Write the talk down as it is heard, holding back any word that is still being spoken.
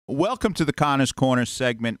Welcome to the Connor's Corner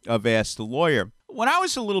segment of Ask the Lawyer. When I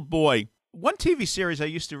was a little boy, one TV series I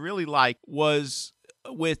used to really like was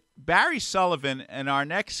with Barry Sullivan and our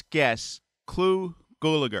next guest, Clu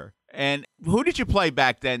Gulager. And who did you play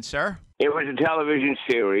back then, sir? It was a television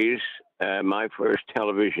series, my first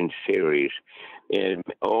television series, in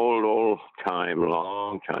old time,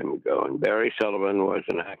 long time ago. And Barry Sullivan was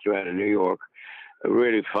an actor out of New York, a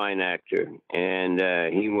really fine actor. And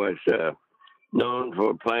he was known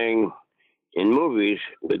for playing in movies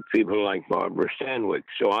with people like Barbara Stanwyck.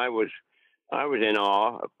 So I was in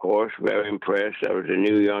awe, of course, very impressed. I was a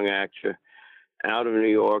new young actor out of New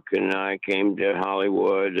York, and I came to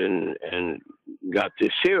Hollywood and got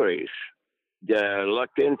this series,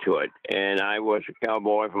 lucked into it. And I was a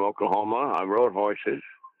cowboy from Oklahoma. I rode horses,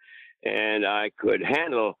 and I could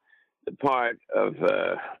handle the part of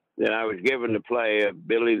that I was given to play of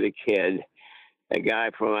Billy the Kid, a guy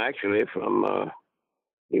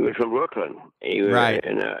he was from Brooklyn. Right.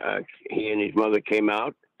 And he and his mother came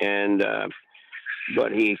out, and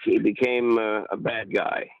but he became a bad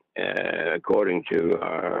guy, according to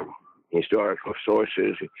our historical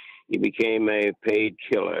sources. He became a paid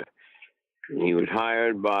killer. He was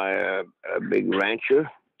hired by a big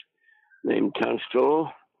rancher named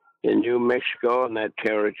Tunstall in New Mexico, in that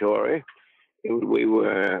territory. We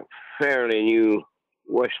were fairly new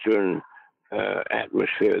Western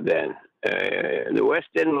atmosphere then. The West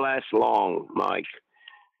didn't last long, Mike.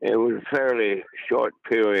 It was a fairly short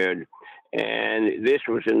period, and this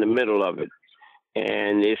was in the middle of it.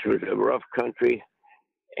 And this was a rough country,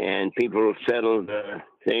 and people settled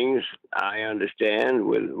things, I understand,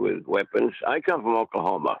 with weapons. I come from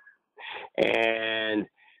Oklahoma, and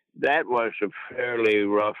that was a fairly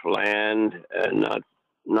rough land, not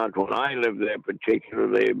when I lived there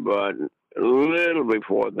particularly, but a little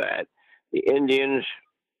before that. The Indians,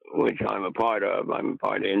 which I'm a part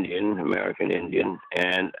Indian, American Indian,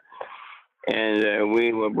 and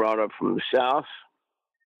we were brought up from the South.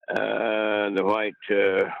 The white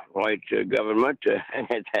government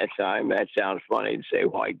at that time. That sounds funny to say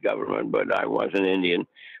white government, but I was an Indian.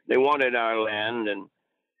 They wanted our land and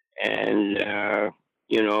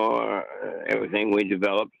everything we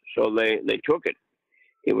developed, so they took it.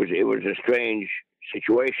 It was a strange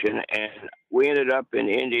situation, and we ended up in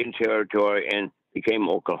Indian territory and became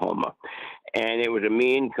Oklahoma. And it was a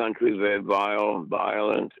mean country, very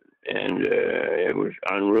violent, and it was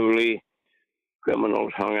unruly.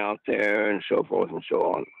 Criminals hung out there and so forth and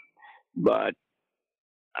so on. But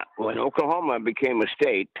when Oklahoma became a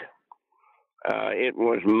state, it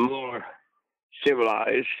was more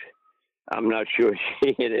civilized. I'm not sure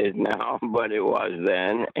it is now, but it was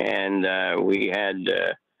then. And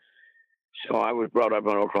so I was brought up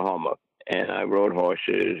in Oklahoma, and I rode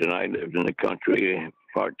horses, and I lived in the country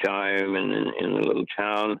part-time in a little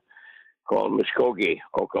town called Muskogee,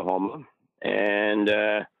 Oklahoma. And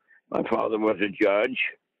my father was a judge.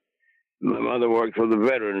 My mother worked for the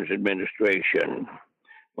Veterans Administration.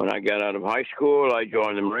 When I got out of high school, I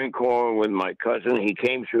joined the Marine Corps with my cousin. He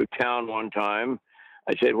came through town one time.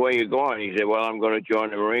 I said, "Where are you going?" He said, "Well, I'm going to join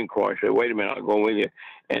the Marine Corps." I said, "Wait a minute, I'll go with you."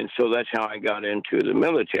 And so that's how I got into the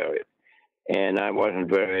military. And I wasn't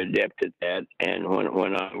very adept at that. And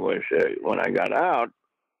when I got out,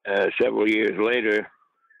 several years later,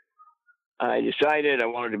 I decided I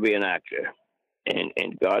wanted to be an actor.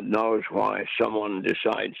 And God knows why someone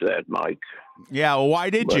decides that, Mike. Yeah, well, why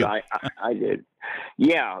did you? I did.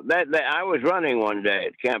 Yeah, that I was running one day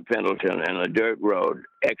at Camp Pendleton on a dirt road,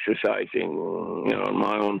 exercising, in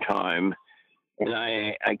my own time, and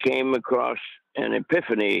I came across an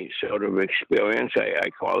epiphany sort of experience, I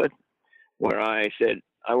call it, where I said,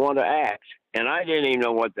 I want to act, and I didn't even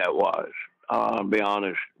know what that was. I'll be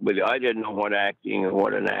honest with you, I didn't know what acting or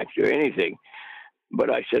what an actor or anything. But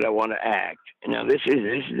I said, I want to act. Now, this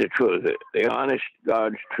is the truth, the honest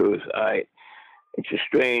God's truth. It's a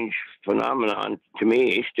strange phenomenon to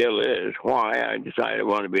me, still is, why I decided I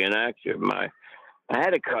want to be an actor. I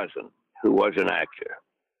had a cousin who was an actor,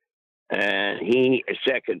 and a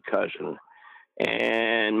second cousin.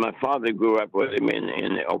 And my father grew up with him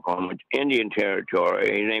in the Oklahoma Indian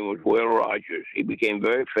Territory. His name was Will Rogers. He became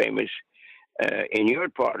very famous in your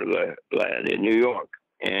part of the land, in New York.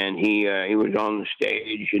 And he was on the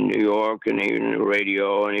stage in New York, and he was on the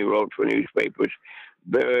radio, and he wrote for newspapers.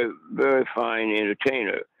 Very, very fine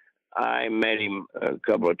entertainer. I met him a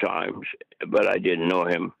couple of times, but I didn't know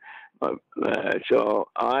him. So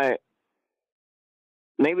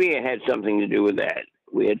maybe it had something to do with that.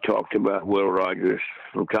 We had talked about Will Rogers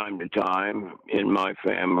from time to time in my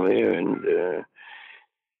family, and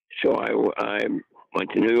so I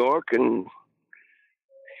went to New York and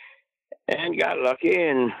and got lucky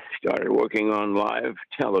and started working on live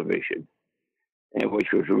television, and which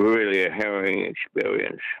was really a harrowing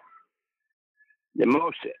experience. The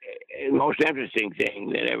most interesting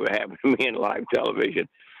thing that ever happened to me in live television,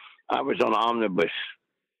 I was on Omnibus,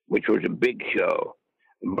 which was a big show,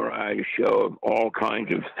 a variety show of all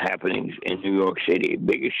kinds of happenings in New York City,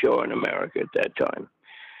 biggest show in America at that time.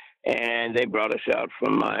 And they brought us out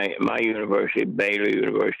from my university, Baylor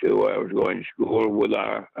University, where I was going to school, with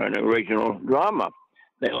an original drama.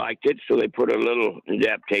 They liked it, so they put a little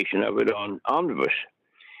adaptation of it on Omnibus.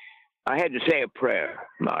 I had to say a prayer,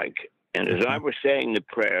 Mike, and as I was saying the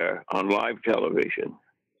prayer on live television,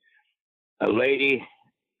 a lady,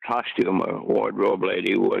 costumer, wardrobe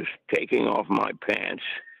lady, was taking off my pants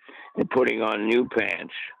and putting on new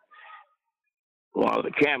pants while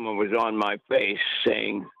the camera was on my face,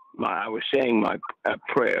 I was saying my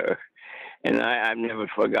prayer, and I've never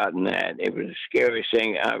forgotten that. It was the scariest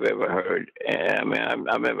thing I've ever heard. I mean,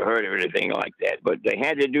 I've never heard of anything like that. But they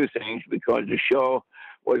had to do things because the show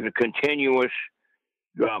was a continuous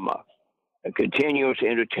drama, a continuous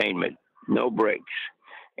entertainment, no breaks.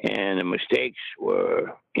 And the mistakes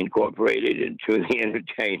were incorporated into the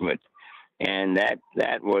entertainment. And that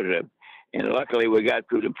was and luckily we got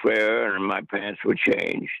through the prayer and my pants were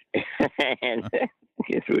changed. And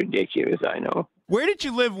it's ridiculous, I know. Where did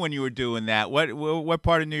you live when you were doing that? What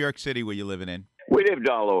part of New York City were you living in? We lived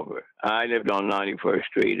all over. I lived on 91st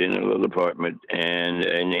Street in a little apartment and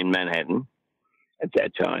in Manhattan at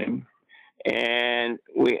that time. And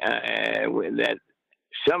we that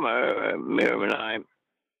summer, Miriam and I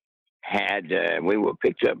we were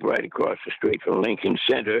picked up right across the street from Lincoln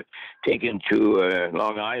Center, taken to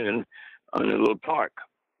Long Island on a little park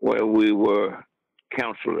where we were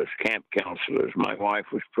counselors, camp counselors. My wife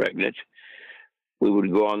was pregnant. We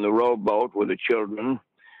would go on the rowboat with the children,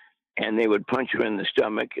 and they would punch her in the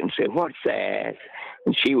stomach and say, "What's that?"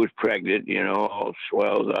 And she was pregnant, all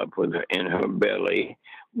swelled up in her belly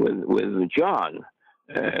with John,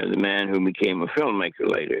 the man who became a filmmaker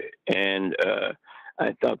later. And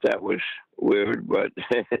I thought that was weird, but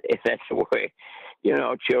that's the way.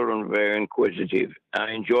 Children are very inquisitive.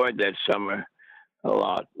 I enjoyed that summer a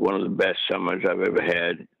lot. One of the best summers I've ever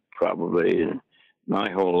had, probably in my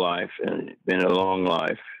whole life, and it's been a long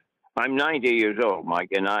life. I'm 90 years old,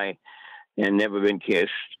 Mike, and I have never been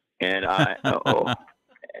kissed, and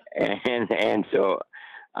and so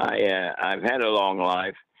I've had a long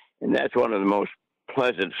life, and that's one of the most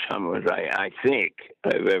pleasant summers I think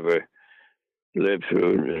I've ever lived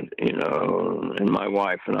through. And my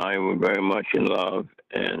wife and I were very much in love,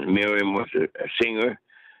 and Miriam was a singer.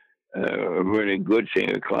 A really good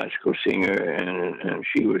singer, classical singer, and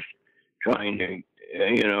she was trying to,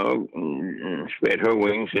 spread her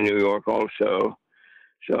wings in New York also.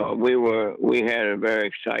 So we had a very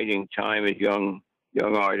exciting time as young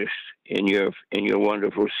artists in your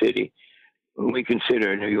wonderful city. We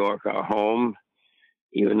consider New York our home,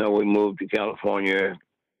 even though we moved to California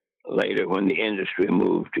later when the industry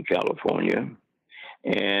moved to California,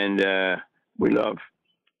 and I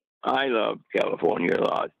love California a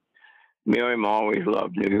lot. Miriam always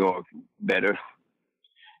loved New York better.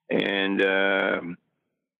 And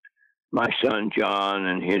my son, John,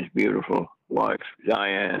 and his beautiful wife,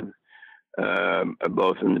 Diane, are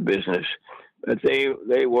both in the business. But they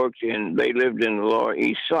lived in the Lower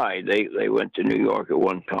East Side. They went to New York at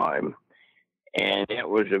one time. And that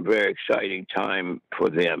was a very exciting time for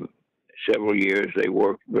them. Several years they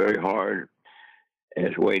worked very hard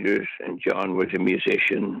as waiters, and John was a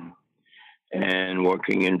musician and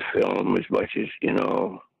working in film as much as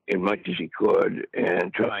he could,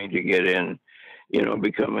 and trying to get in, he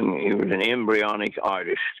was an embryonic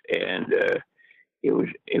artist, and it was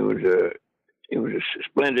a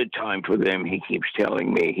splendid time for them. He keeps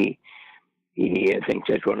telling me he I think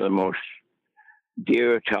that's one of the most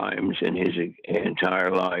dear times in his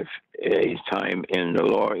entire life, his time in the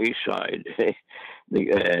Lower East Side.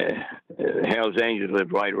 The Hells Angels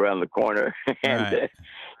lived right around the corner, and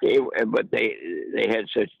but they had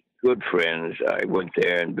such good friends. I went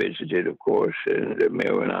there and visited, of course, and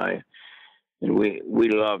Mary and I, and we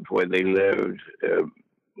loved where they lived,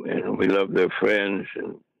 and we loved their friends,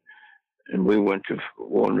 and we went to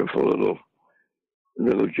wonderful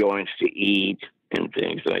little joints to eat and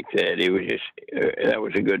things like that. It was just that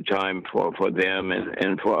was a good time for them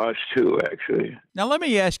and for us too, actually. Now let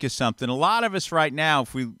me ask you something. A lot of us right now,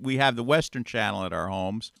 if we have the Western Channel at our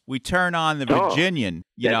homes, we turn on the Virginian,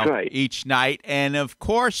 right, each night. And of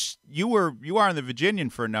course, you were on the Virginian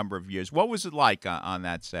for a number of years. What was it like on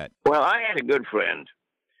that set? Well, I had a good friend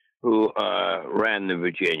who ran the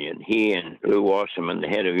Virginian. He and Lou Wasserman, the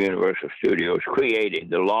head of Universal Studios, created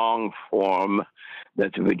the long form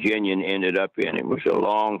that the Virginian ended up in. It was a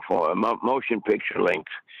long form, motion picture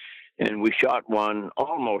length, and we shot one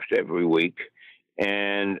almost every week,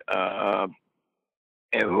 and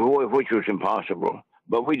which was impossible,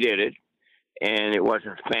 but we did it. And it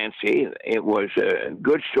wasn't fancy. It was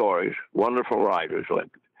good stories, wonderful writers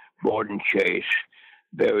like Borden Chase,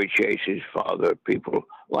 Barry Chase's father, people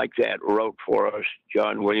like that wrote for us.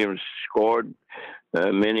 John Williams scored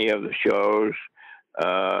many of the shows.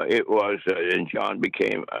 It was, and John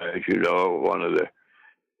became, as you know,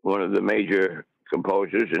 one of the major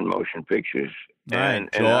composers in motion pictures. Right,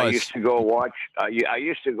 and I used to go watch. I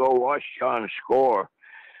used to go watch John score.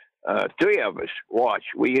 Three of us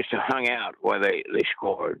watched. We used to hang out while they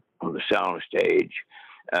scored on the sound stage.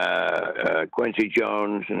 Quincy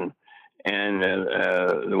Jones and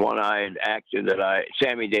the one-eyed actor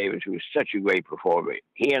Sammy Davis, who was such a great performer.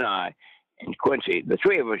 He and I and Quincy, the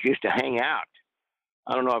three of us used to hang out.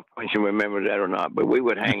 I don't know if Quincy remembers that or not, but we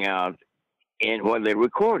would hang out when they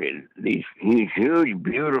recorded these huge,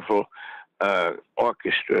 beautiful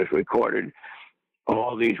orchestras recorded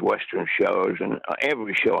all these Western shows, and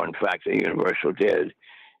every show, in fact, that Universal did.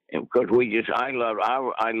 And because I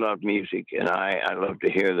love music, and I love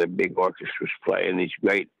to hear the big orchestras play, and these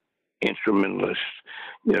great instrumentalists,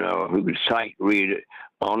 who could sight read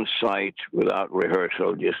on site without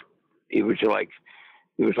rehearsal. It was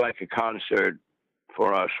like a concert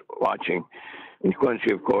for us watching. And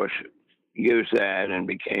Quincy, of course, used that and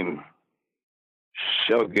became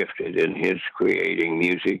so gifted in his creating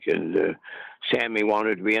music, and Sammy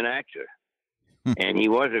wanted to be an actor, and he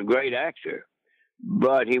was a great actor,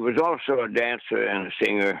 but he was also a dancer and a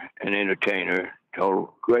singer and entertainer, told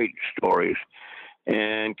great stories,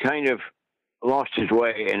 and kind of lost his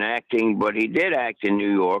way in acting, but he did act in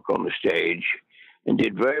New York on the stage and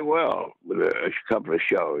did very well with a couple of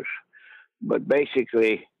shows. But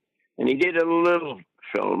basically, and he did a little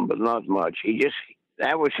film, but not much.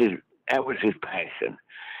 That was his passion,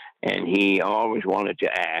 and he always wanted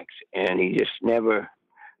to act, and he just never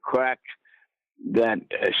cracked that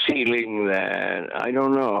ceiling. That I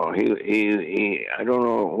don't know. I don't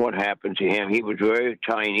know what happened to him. He was very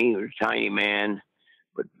tiny. He was a tiny man,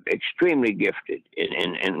 but extremely gifted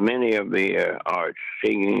in many of the arts,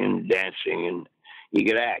 singing and dancing, and he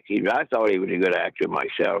could act. I thought he was a good actor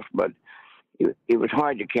myself, but it was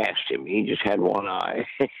hard to cast him. He just had one eye,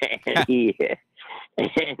 and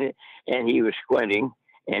he was squinting,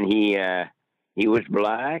 and he was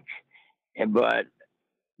black, but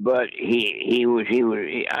I thought he was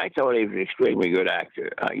an extremely good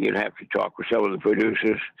actor. You'd have to talk with some of the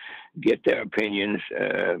producers, get their opinions,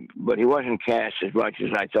 but he wasn't cast as much as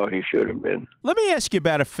I thought he should have been. Let me ask you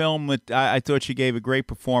about a film that I thought you gave a great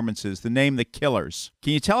performances, The Name The Killers.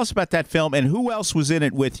 Can you tell us about that film, and who else was in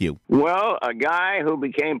it with you? Well, a guy who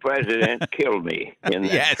became president killed me in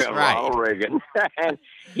that yes, film, right. Ronald Reagan. And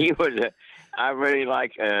he was I really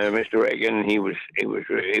like Mr. Reagan. He was a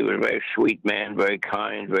very sweet man, very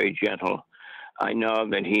kind, very gentle. I know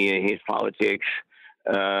that his politics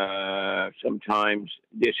sometimes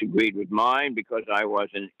disagreed with mine because I was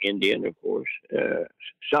an Indian, of course,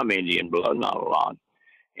 some Indian blood, not a lot,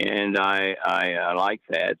 and I like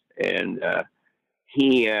that. And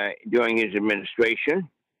he, during his administration,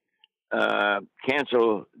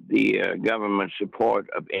 canceled the government support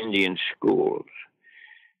of Indian schools.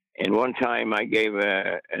 And one time I gave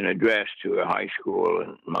an address to a high school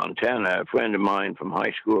in Montana. A friend of mine from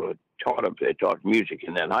high school taught music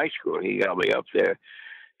in that high school. He got me up there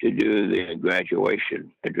to do the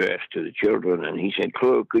graduation address to the children. And he said,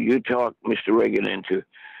 "Clu, could you talk Mr. Reagan into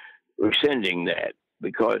rescinding that?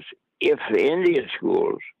 Because if the Indian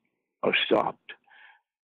schools are stopped,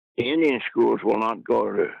 the Indian schools will not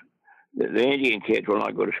go to, the Indian kids will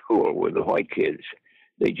not go to school with the white kids.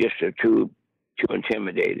 They just are too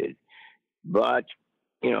intimidated." But,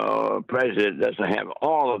 a president doesn't have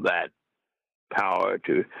all of that power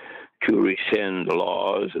to rescind the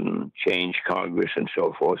laws and change Congress and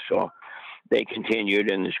so forth. So they continued,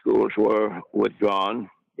 and the schools were withdrawn,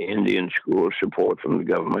 the Indian schools, support from the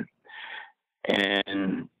government.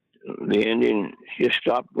 And the Indians just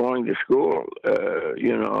stopped going to school.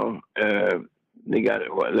 They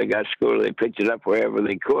got school. They picked it up wherever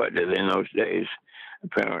they could in those days,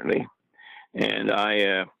 apparently. And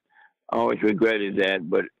I always regretted that.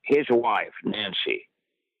 But his wife, Nancy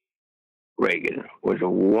Reagan, was a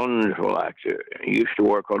wonderful actor. He used to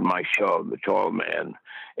work on my show, The Tall Man.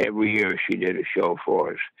 Every year she did a show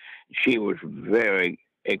for us. She was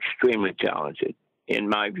extremely talented, in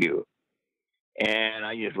my view. And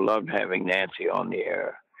I just loved having Nancy on the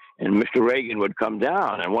air. and Mr. Reagan would come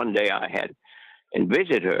down. And one day I had and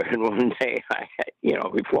visit her. And one day,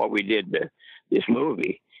 before we did this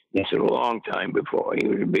movie, this is a long time before, he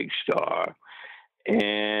was a big star,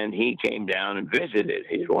 and he came down and visited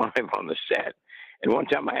his wife on the set. And one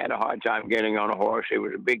time I had a hard time getting on a horse. It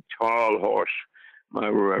was a big, tall horse. My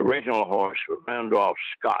original horse was Randolph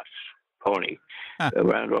Scott's pony. Huh.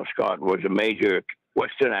 Randolph Scott was a major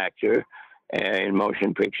Western actor in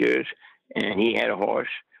motion pictures, and he had a horse,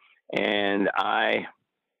 and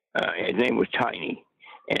his name was Tiny,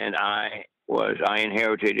 and I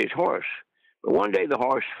inherited his horse. But one day the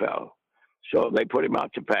horse fell, so they put him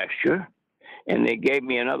out to pasture, and they gave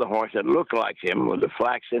me another horse that looked like him with a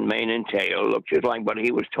flaxen mane and tail, looked just like, but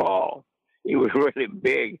he was tall. He was really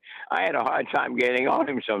big. I had a hard time getting on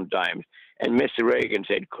him sometimes. And Mr. Reagan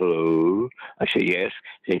said, Clu. I said, yes.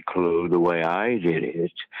 He said, Clu, the way I did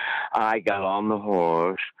it, I got on the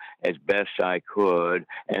horse as best I could.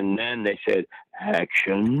 And then they said,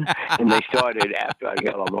 action. And they started after I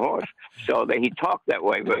got on the horse. So he talked that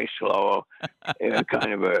way, very slow,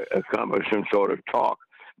 kind of a cumbersome sort of talk.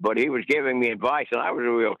 But he was giving me advice, and I was a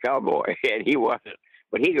real cowboy, and he wasn't.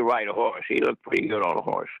 But he could ride a horse. He looked pretty good on a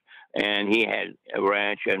horse. And he had a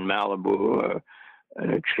ranch in Malibu,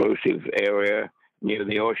 an exclusive area near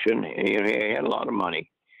the ocean. He had a lot of money.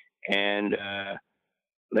 And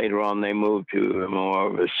later on, they moved to more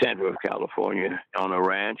of the center of California on a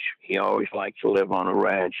ranch. He always liked to live on a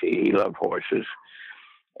ranch. He loved horses.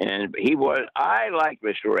 And I liked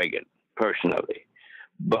Mr. Reagan, personally.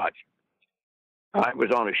 But I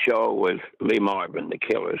was on a show with Lee Marvin, The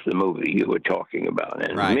Killers, the movie you were talking about.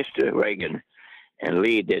 And right. Mr. Reagan and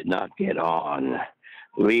Lee did not get on.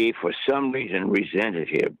 Lee, for some reason, resented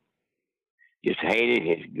him, just hated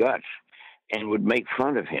his guts, and would make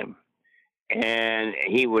fun of him. And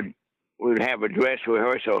we would have a dress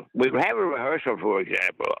rehearsal. We would have a rehearsal, for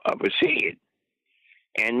example, of a scene.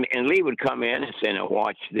 And Lee would come in and say, now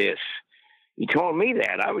watch this. He told me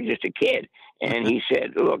that. I was just a kid. And he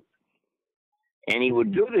said, look, and he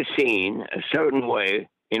would do the scene a certain way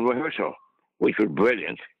in rehearsal, which was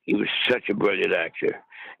brilliant. He was such a brilliant actor.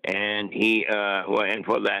 And and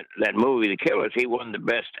for that movie, The Killers, he won the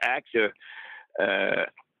best actor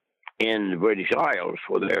in the British Isles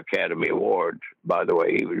for their Academy Award. By the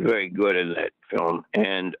way, he was very good in that film.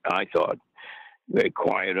 And I thought, very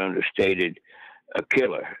quiet, understated, a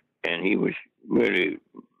killer. And he was really,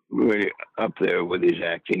 really up there with his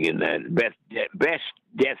acting in that best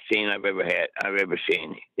death scene I've ever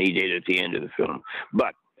seen. He did at the end of the film.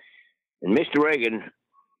 But Mr. Reagan,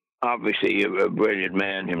 obviously a brilliant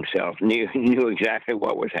man himself, knew exactly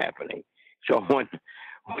what was happening. So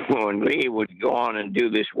when Lee would go on and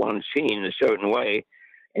do this one scene a certain way,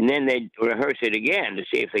 and then they'd rehearse it again to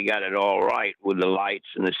see if they got it all right with the lights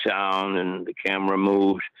and the sound and the camera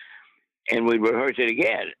moves, and we'd rehearse it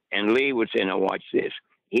again. And Lee would say, now watch this.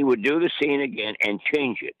 He would do the scene again and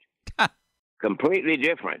change it. Completely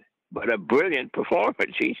different, but a brilliant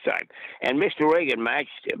performance each time. And Mr. Reagan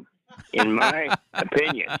matched him, in my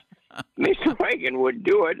opinion. Mr. Reagan would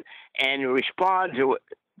do it and respond to it,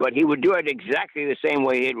 but he would do it exactly the same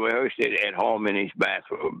way he'd rehearsed it at home in his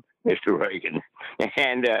bathroom, Mr. Reagan,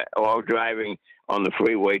 and or driving on the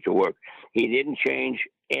freeway to work. He didn't change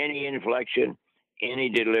any inflection, any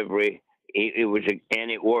delivery. It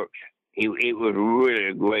worked. It was really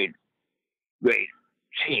a great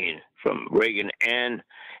scene from Reagan, and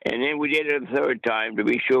then we did it a third time to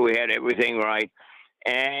be sure we had everything right.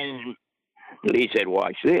 And Lee said,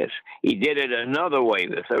 watch this. He did it another way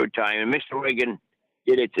the third time, and Mr. Reagan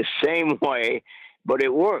did it the same way, but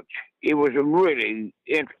it worked. It was it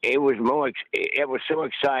was so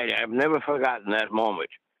exciting. I've never forgotten that moment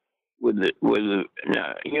Mr.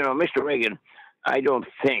 Reagan, I don't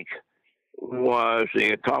think was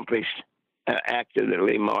the accomplished actor that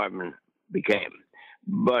Lee Marvin became,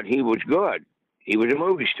 but he was good. He was a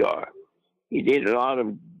movie star. He did a lot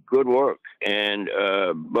of good work, and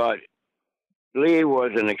but Lee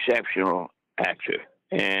was an exceptional actor,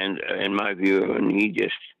 and in my view, and he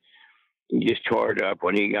just tore it up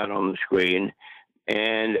when he got on the screen,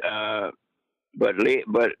 and but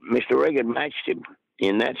Mr. Reagan matched him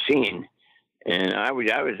in that scene. And I was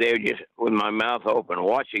there just with my mouth open,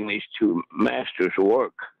 watching these two masters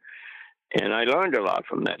work, and I learned a lot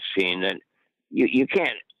from that scene. That you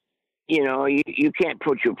can't, you can't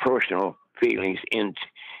put your personal feelings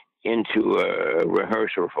into a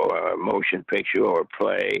rehearsal for a motion picture or a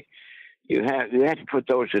play. You have to put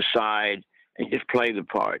those aside and just play the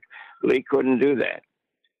part. Lee couldn't do that,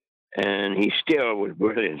 and he still was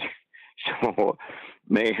brilliant. So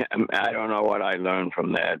I don't know what I learned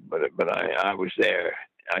from that, but I was there.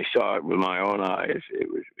 I saw it with my own eyes.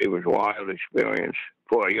 It was a wild experience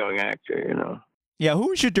for a young actor, you know. Yeah, who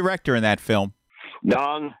was your director in that film?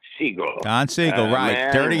 Don Siegel. Don Siegel, right?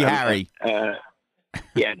 Man, Dirty Harry.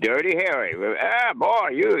 Yeah, Dirty Harry. Boy,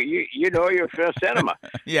 you know your film cinema.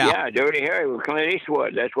 Yeah. Dirty Harry with Clint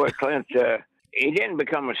Eastwood. That's what Clint. He didn't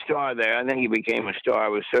become a star there. I think he became a star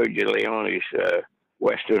with Sergio Leone's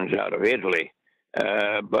westerns out of Italy.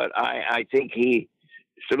 But I think he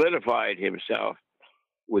solidified himself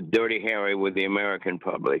with Dirty Harry with the American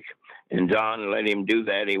public, and Don let him do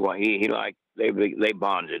that. He liked they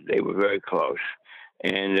bonded. They were very close,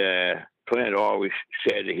 and Clint always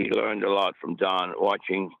said that he learned a lot from Don,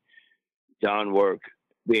 watching Don work,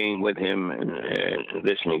 being with him, and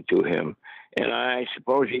listening to him. And I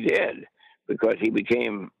suppose he did, because he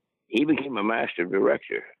became a master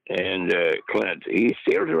director. And Clint, he's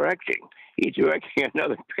still directing. He's directing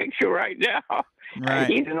another picture right now. Right.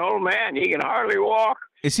 And he's an old man. He can hardly walk.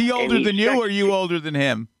 Is he older than you, or are you older than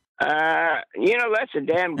him? That's a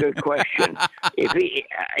damn good question.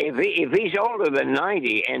 if he's older than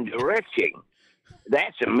 90 and directing,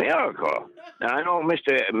 that's a miracle. Now, I know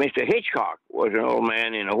Mr. Hitchcock was an old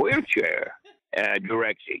man in a wheelchair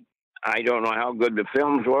directing. I don't know how good the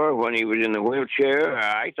films were when he was in the wheelchair.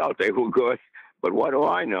 I thought they were good, but what do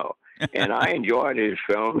I know? And I enjoyed his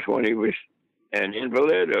films when he was an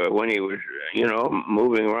invalid, or when he was,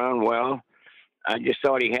 moving around well. I just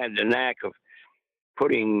thought he had the knack of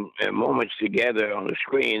putting moments together on the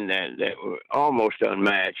screen that were almost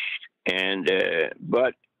unmatched. And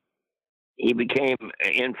but he became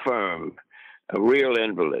infirm, a real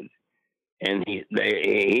invalid, and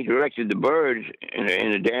he directed The Birds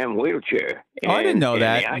in a damn wheelchair. Oh, I didn't know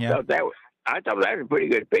that. I thought that was a pretty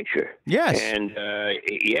good picture. Yes. And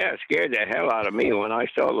it scared the hell out of me when I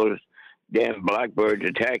saw those damn blackbirds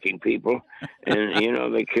attacking people,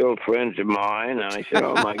 and they killed friends of mine. And I said,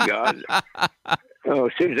 "Oh my God." Oh,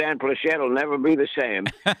 Suzanne Plachette will never be the same.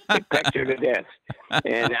 It pecked her to death.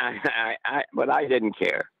 And but I didn't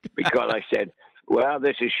care, because I said, well,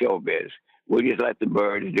 this is showbiz. We'll just let the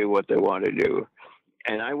birds do what they want to do.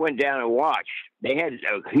 And I went down and watched. They had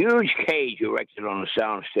a huge cage erected on the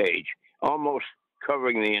sound stage, almost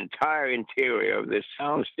covering the entire interior of this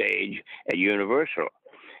sound stage at Universal.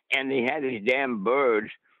 And they had these damn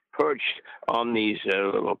birds perched on these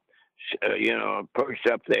little, perched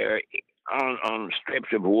up there on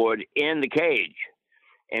strips of wood in the cage.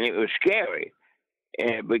 And it was scary,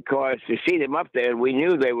 because to see them up there, we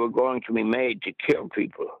knew they were going to be made to kill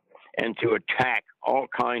people and to attack all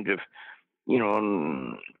kinds of,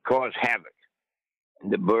 cause havoc.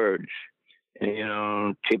 The birds,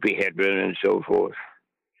 Tippi Hedren and so forth.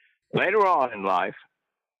 Later on in life,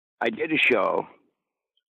 I did a show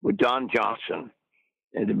with Don Johnson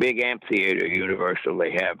at the big amphitheater Universal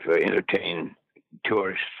they have for entertaining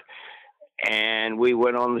tourists. And we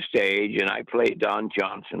went on the stage, and I played Don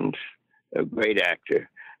Johnson's, a great actor,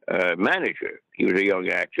 manager. He was a young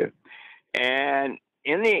actor. And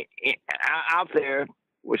out there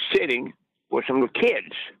was sitting with some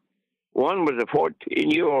kids. One was a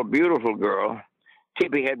 14-year-old beautiful girl,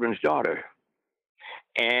 Tippi Hedren's daughter.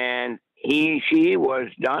 And she was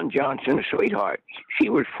Don Johnson's sweetheart. She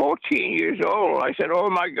was 14 years old. I said, "Oh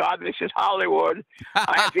my God, this is Hollywood.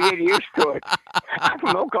 I have to get used to it." I'm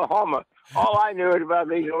from Oklahoma. All I knew was about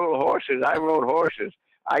these little horses. I rode horses.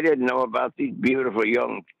 I didn't know about these beautiful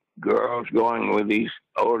young girls going with these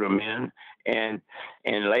older men. And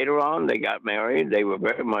later on, they got married. They were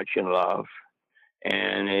very much in love.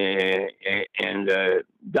 And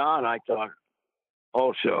Don, I thought,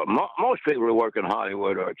 also, most people who work in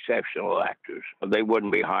Hollywood are exceptional actors. They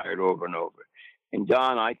wouldn't be hired over and over. And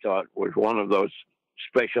Don, I thought, was one of those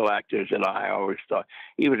special actors that I always thought.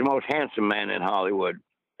 He was the most handsome man in Hollywood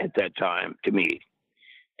at that time, to me.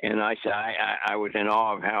 And I said, I was in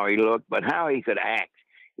awe of how he looked, but how he could act.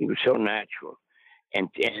 He was so natural. And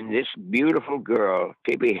this beautiful girl,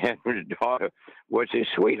 Tippi Hedren's daughter, was his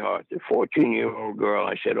sweetheart, the 14-year-old girl.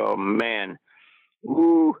 I said, "Oh, man,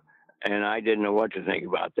 ooh." And I didn't know what to think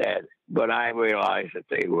about that. But I realized that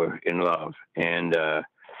they were in love. And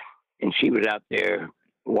she was out there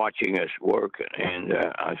watching us work. And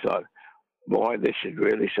I thought, boy, this is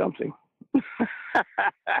really something.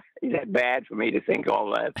 Is that bad for me to think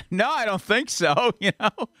all that? No, I don't think so.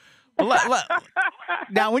 Well,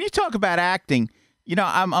 now, when you talk about acting,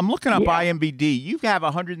 I'm looking up IMDb. You have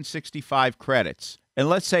 165 credits. And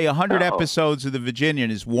let's say 100 episodes of The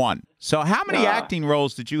Virginian is one. So how many acting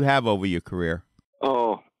roles did you have over your career?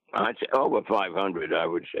 Oh, I'd say over 500, I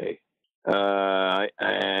would say. I've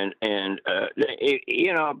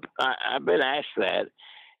been asked that.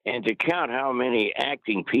 And to count how many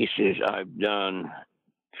acting pieces I've done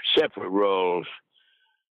separate roles,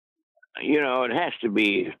 it has to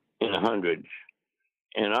be in the hundreds.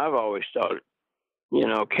 And I've always thought,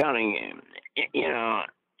 counting,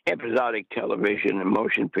 episodic television and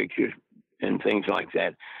motion pictures and things like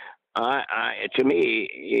that. To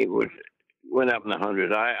me, went up in the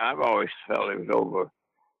hundreds. I've always felt it was over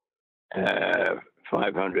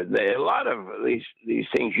 500. A lot of these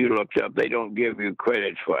things you looked up, they don't give you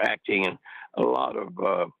credit for acting, and a lot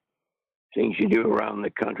of things you do around the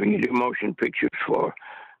country. You do motion pictures for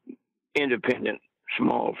independent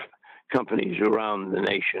small companies around the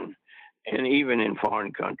nation, and even in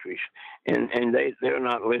foreign countries, and they're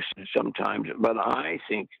not listed sometimes. But I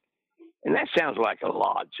think, and that sounds like a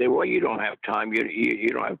lot. Say, well, you don't have time. You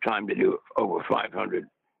don't have time to do over 500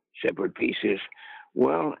 separate pieces.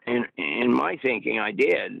 Well, in my thinking, I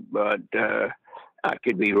did, but I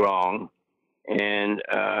could be wrong, and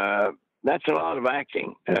that's a lot of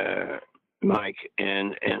acting, Mike.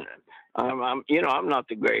 And I'm not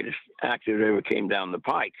the greatest actor that ever came down the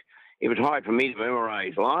pike. It was hard for me to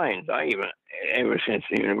memorize lines. Ever since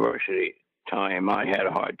the university time, I had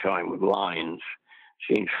a hard time with lines.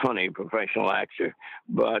 Seems funny, professional actor,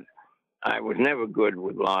 but I was never good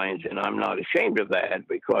with lines, and I'm not ashamed of that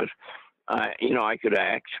because I could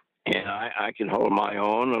act, and I could hold my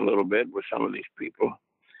own a little bit with some of these people.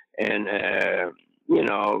 And,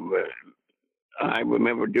 I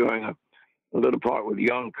remember doing a little part with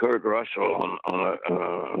young Kurt Russell on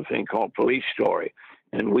a thing called Police Story.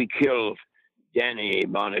 And we killed Danny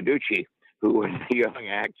Bonaducci, who was a young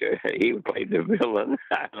actor. He played the villain,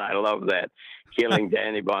 and I love that, killing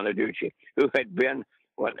Danny Bonaducci, who had been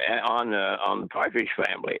on the Partridge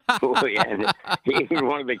Family. And he was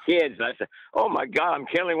one of the kids. I said, "Oh my God, I'm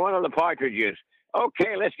killing one of the Partridges."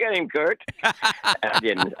 Okay, let's get him, Kurt. I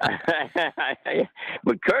didn't.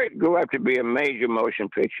 But Kurt grew up to be a major motion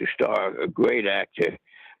picture star, a great actor,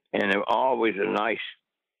 and always a nice,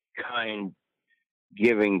 kind,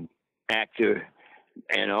 giving actor,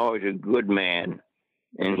 and always a good man.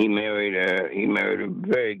 And he married a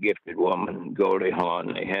very gifted woman, Goldie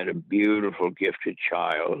Hawn. They had a beautiful, gifted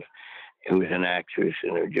child who was an actress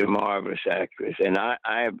and a marvelous actress. And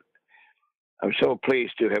I'm so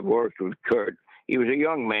pleased to have worked with Kurt. He was a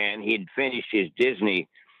young man. He'd finished his Disney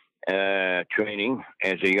training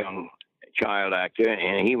as a young child actor,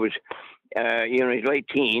 and he was, in his late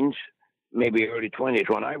teens, maybe early 20s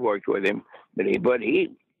when I worked with him. But he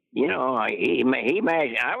matched.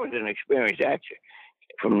 I was an experienced actor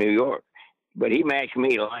from New York, but he matched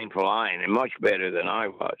me line for line and much better than I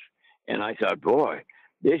was. And I thought, boy,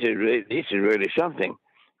 this is really something.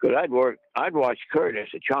 Because I'd watched Kurt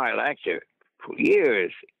as a child actor for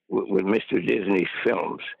years with Mr. Disney's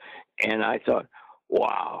films, and I thought,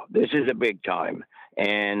 wow, this is a big time.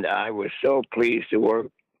 And I was so pleased to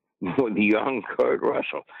work with young Kurt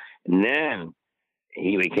Russell. And then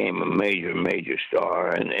he became a major, major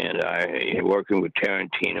star, and I working with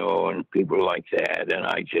Tarantino and people like that, and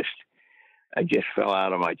I just fell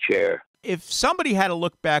out of my chair. If somebody had to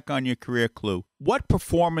look back on your career, Clu, what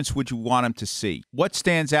performance would you want them to see? What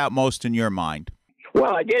stands out most in your mind?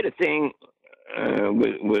 Well, I did a thing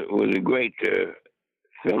with a great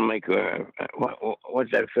filmmaker.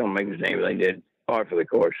 What's that filmmaker's name? I did Par for the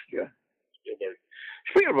Course. Yeah.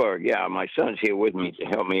 Spielberg. Yeah, my son's here with me to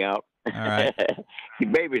help me out. All right. He's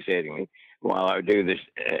babysitting me while I do this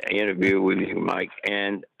interview with you, Mike.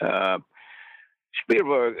 And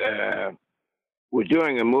Spielberg was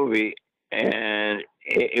doing a movie, and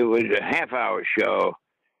it was a half-hour show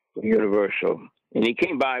for Universal. And he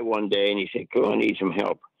came by one day, and he said, "Clu, I need some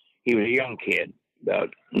help." He was a young kid,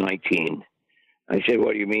 about 19. I said,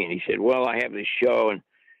 "What do you mean?" He said, "Well, I have this show, and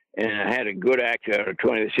I had a good actor out of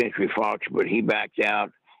 20th Century Fox, but he backed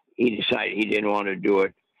out. He decided he didn't want to do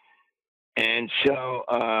it. And so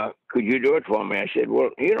could you do it for me?" I said,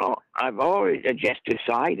 "Well, I've always just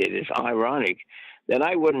decided, it's ironic, that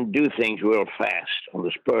I wouldn't do things real fast on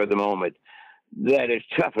the spur of the moment, that it's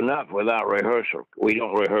tough enough without rehearsal. We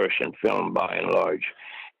don't rehearse in film by and large."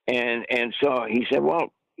 And so he said,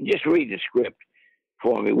 "Well, just read the script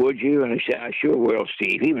for me, would you?" And I said, "I sure will,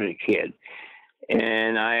 Steve." He was a kid.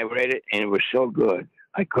 And I read it, and it was so good.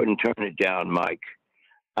 I couldn't turn it down, Mike.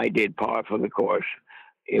 I did Par for the Course.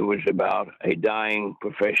 It was about a dying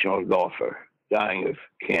professional golfer, dying of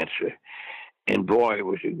cancer. And boy, it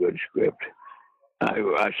was a good script.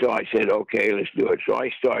 So I said, "Okay, let's do it." So I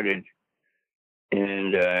started,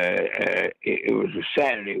 and it was a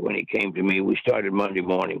Saturday when he came to me. We started Monday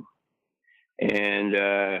morning. And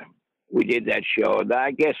we did that show.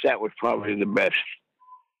 I guess that was probably the best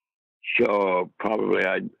show probably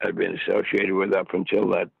I'd been associated with up until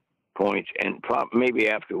that point, and maybe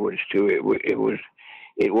afterwards too.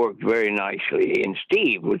 It it worked very nicely. And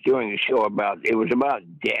Steve was doing a show about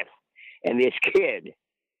death. And this kid,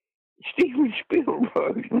 Steven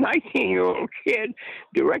Spielberg, 19-year-old kid,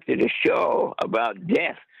 directed a show about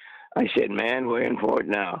death. I said, man, we're in for it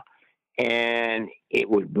now. And it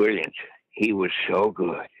was brilliant. He was so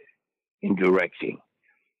good in directing.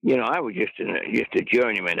 You know, I was just a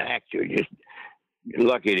journeyman actor, just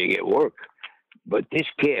lucky to get work. But this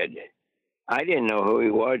kid, I didn't know who he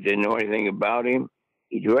was, didn't know anything about him.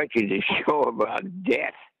 He directed a show about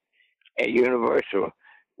death at Universal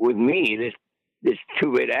with me, this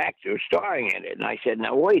two-bit actor starring in it. And I said,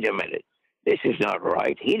 now, wait a minute. This is not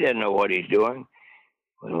right. He doesn't know what he's doing.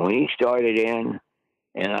 When he started in,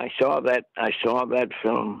 and I saw that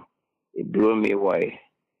film, it blew me away.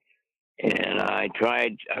 And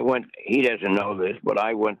he doesn't know this, but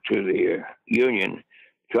I went to the union,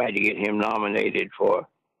 tried to get him nominated for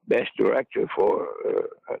Best Director for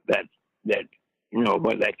that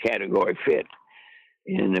but that category fit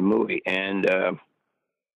in the movie. And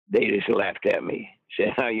they just laughed at me,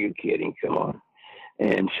 said, are you kidding? Come on.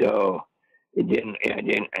 And so they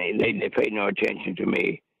paid no attention to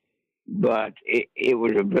me. But it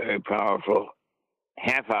was a very powerful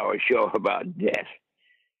half-hour show about death.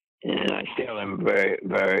 And I still am very,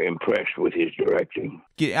 very impressed with his directing.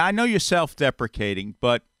 I know you're self-deprecating,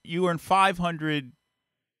 but you were in 500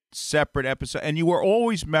 separate episodes, and you were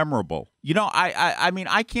always memorable. You know, I mean,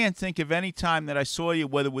 I can't think of any time that I saw you,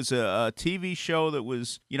 whether it was a TV show that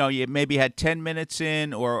was, you know, you maybe had 10 minutes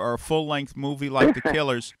in, or a full-length movie like The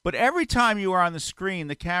Killers. But every time you were on the screen,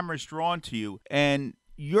 the camera's drawn to you, and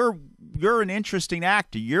you're an interesting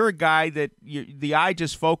actor. You're a guy that the eye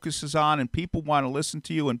just focuses on, and people want to listen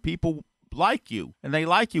to you, and people like you, and they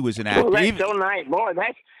like you as an actor. Well, that's so nice, boy.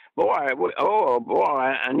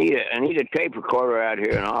 I need a tape recorder out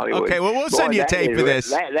here in Hollywood. Okay, well, we'll send you a tape of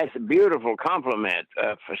this. That's a beautiful compliment,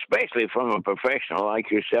 especially from a professional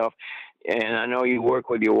like yourself. And I know you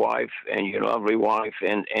work with your wife and your lovely wife.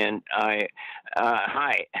 And hi,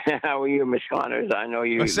 how are you, Miss Connors? I know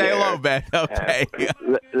you. Well, say hello, Ben. Okay.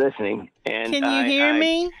 Listening. And can you hear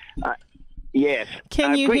me? Yes.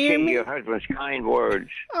 Can you hear me? I appreciate your husband's kind words.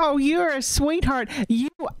 Oh, you're a sweetheart.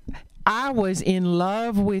 I was in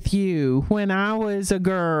love with you when I was a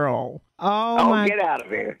girl. Oh, get out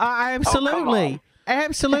of here. Absolutely.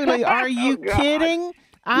 Absolutely. Are you kidding?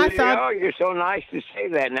 I thought you're so nice to say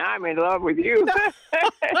that. Now I'm in love with you.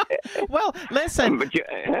 Well, listen.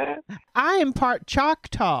 I am part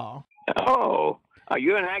Choctaw. Oh, are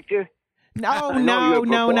you an actor? No.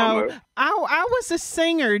 I was a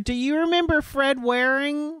singer. Do you remember Fred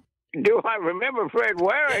Waring? Do I remember Fred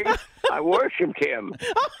Waring? I worshipped him.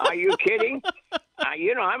 Are you kidding?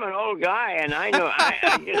 I'm an old guy, and I know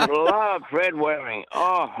I just love Fred Waring.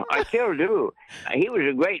 Oh, I still do. He was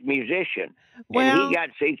a great musician. And he got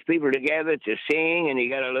 6 people together to sing, and he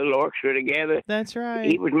got a little orchestra together. That's right.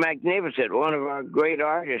 He was magnificent. One of our great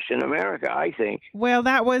artists in America, I think. Well,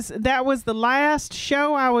 that was the last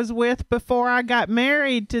show I was with before I got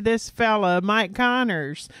married to this fella, Mike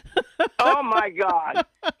Connors. Oh my God!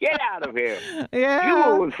 Get out of here! Yeah, you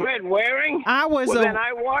were with Fred Waring. I was. Well, then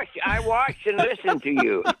I watched and listened to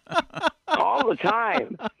you all the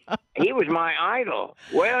time. He was my idol.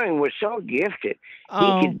 Waring was so gifted.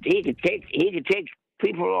 He could take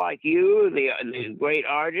people like you, the great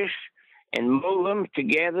artists, and mold them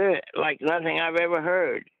together like nothing I've ever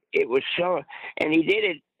heard. It was so, and he did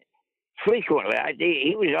it frequently.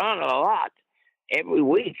 He was on a lot every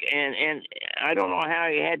week, and I don't know how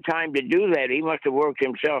he had time to do that. He must have worked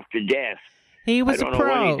himself to death. He was a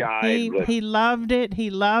pro. He died, he loved it. He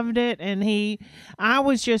loved it, and I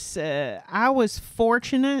was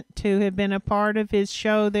fortunate to have been a part of his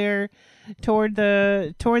show there toward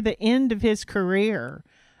the end of his career.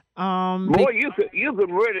 Boy, you could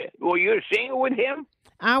really. Were you a singer with him?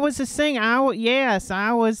 I was a singer. I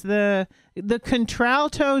was the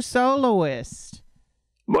contralto soloist.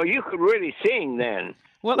 Well, you could really sing then.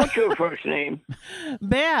 Well, what's your first name?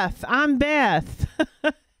 Beth. I'm Beth.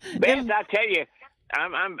 Beth, I tell you,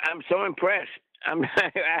 I'm so impressed.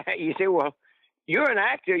 You say, well, you're an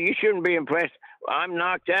actor. You shouldn't be impressed. I'm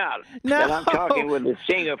knocked out. No. That I'm talking with the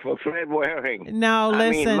singer for Fred Waring. No, listen.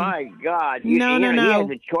 I mean, my God. No. He had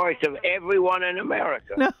the choice of everyone in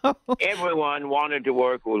America. No. Everyone wanted to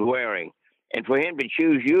work with Waring. And for him to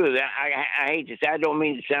choose you, I hate to say, I don't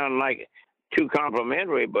mean to sound like too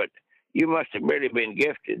complimentary, but you must have really been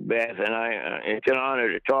gifted, Beth, and it's an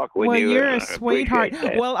honor to talk with you. Well, you're a sweetheart.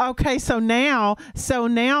 Well, okay, so now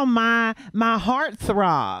my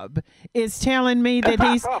heartthrob is telling me that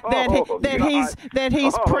he's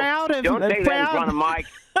he's proud of. Don't say that in front of Mike.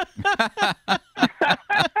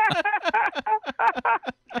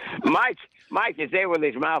 there with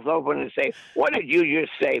his mouth open and say, "What did you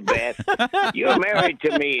just say, Beth? You're married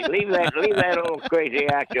to me. Leave that old crazy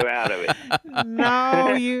actor out of it."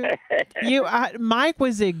 No, Mike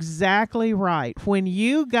was exactly right. When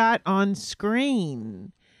you got on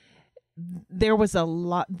screen, there was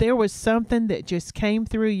something that just came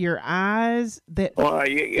through your eyes that filled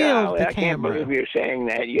the I can't camera. believe you're saying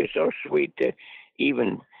that. You're so sweet to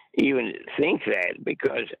even think that,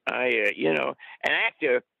 because an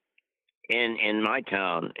actor in my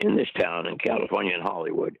town, in this town in California, in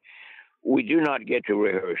Hollywood, we do not get to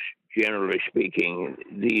rehearse. Generally speaking,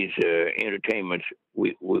 these entertainments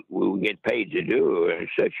we get paid to do.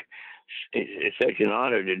 It's such an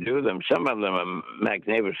honor to do them. Some of them are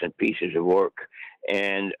magnificent pieces of work,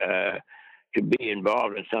 and to be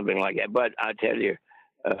involved in something like that. But I tell you,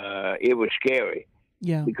 it was scary.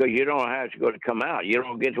 Yeah. Because you don't know how it's going to come out. You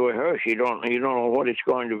don't get to rehearse. You don't know what it's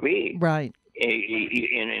going to be. Right.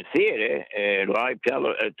 In theater,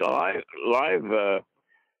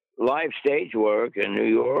 live stage work in New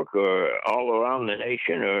York or all around the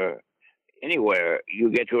nation or anywhere, you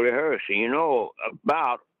get to rehearse and you know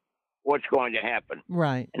about what's going to happen.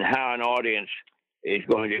 Right. And how an audience is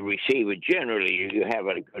going to receive it. Generally, you have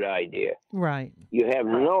a good idea. Right. You have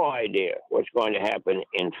no idea what's going to happen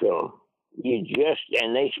in film.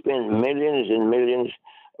 And they spend millions and millions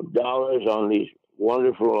of dollars on these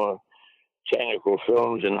wonderful technical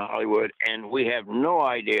films in Hollywood, and we have no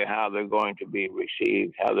idea how they're going to be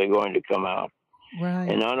received, how they're going to come out.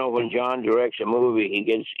 Right. And I know when John directs a movie, he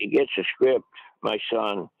gets a script, my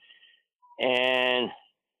son, and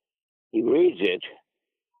he reads it,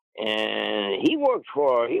 and he worked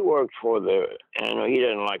for the. And I know he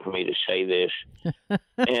doesn't like for me to say this,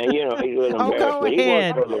 and he's a little embarrassed. Go but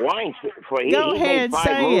ahead. He worked for the Weinstein. He ahead, made 5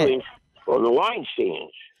 say movies it. for the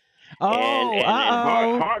Weinsteins. Oh, and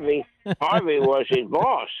Harvey was his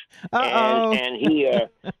boss, and he and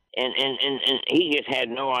he just had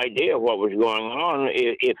no idea what was going on,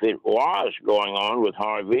 if it was going on with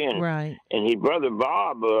Harvey, and right. And his brother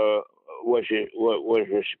Bob was his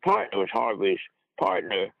partner, was Harvey's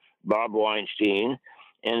partner, Bob Weinstein,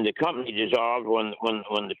 and the company dissolved when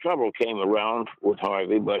the trouble came around with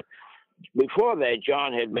Harvey. But before that,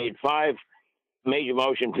 John had made 5 major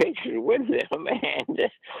motion pictures with them, and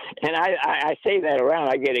I say that around.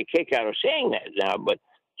 I get a kick out of saying that now, but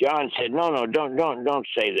John said, "No, don't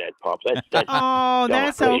say that, Pop. That's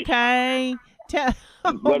that's okay."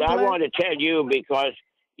 But I want to tell you, because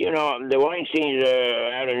the Weinsteins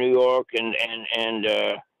are out of New York, and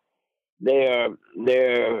they're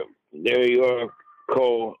your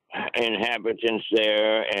co-inhabitants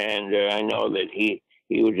there, and I know that he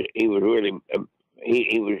was really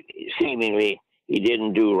he was seemingly. He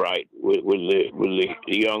didn't do right with the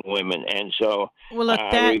young women, and so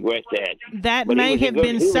I regret that. That but may have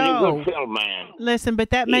been so. He was a good film man. Listen, but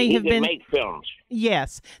that may have been. He could make films.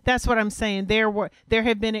 Yes, that's what I'm saying. There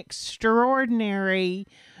have been extraordinary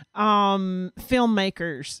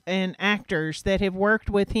filmmakers and actors that have worked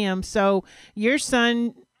with him. So your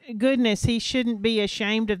son, goodness, he shouldn't be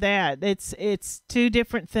ashamed of that. It's 2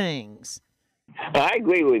 different things. I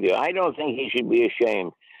agree with you. I don't think he should be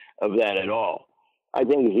ashamed of that at all. I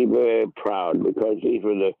think he should be very proud, because these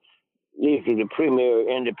are the premier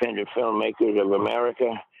independent filmmakers of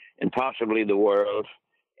America and possibly the world.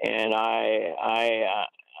 And I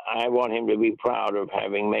want him to be proud of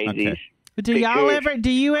having made these. Do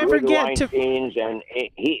you ever get to? And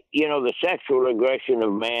he, the sexual aggression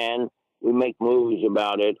of man. We make movies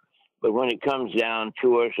about it, but when it comes down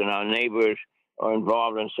to us and our neighbors are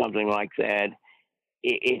involved in something like that,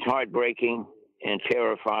 it's heartbreaking and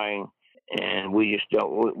terrifying, and we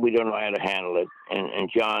don't know how to handle it. And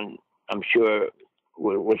John, I'm sure,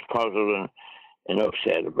 was puzzled and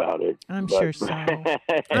upset about it. I'm sure so. No.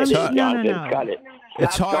 Cut it.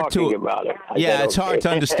 It's hard to about it. It's hard to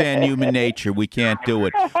understand human nature. We can't do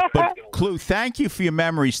it. But Clu, thank you for your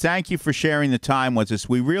memories. Thank you for sharing the time with us.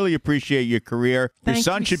 We really appreciate your career. Your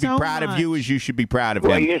son should be proud of you as you should be proud of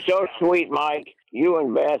him. Well, you're so sweet, Mike. You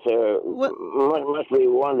and Beth must be a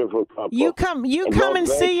wonderful couple. You come and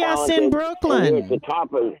see us in Brooklyn. You're at the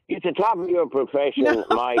top of your profession,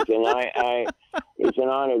 Mike, and it's an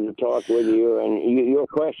honor to talk with you. And your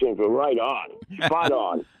questions were right on, spot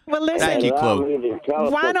on. Well, listen, thank you, Clu.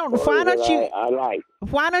 Why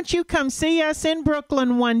don't you come see us in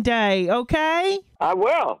Brooklyn one day? Okay. I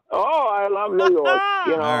will. Oh, I love New York.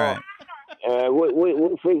 All right.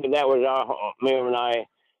 We figured that was Miriam and I.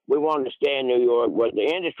 We wanted to stay in New York, but the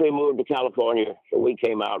industry moved to California, so we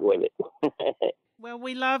came out with it. Well,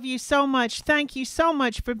 we love you so much. Thank you so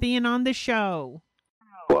much for being on the show.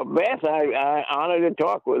 Well, Beth, I honored to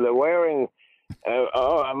talk with her, wearing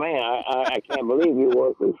Man, I can't believe you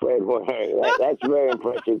work with Fred Waring. That's very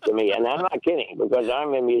impressive to me, and I'm not kidding because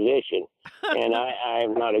I'm a musician, and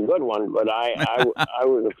I'm not a good one, but I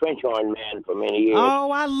was a French horn man for many years.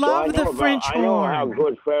 Oh, I love the French horn. I know how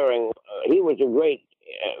good Waring. He was a great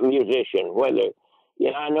musician.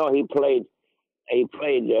 I know he played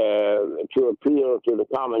to appeal to the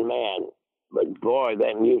common man, but boy,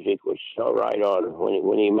 that music was so right on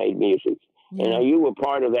when he made music. Yeah. And you were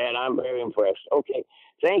part of that. I'm very impressed. Okay.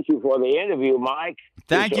 Thank you for the interview, Mike.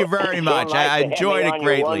 Thank you very much. I enjoyed it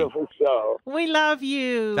greatly. Wonderful show. We love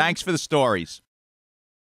you. Thanks for the stories.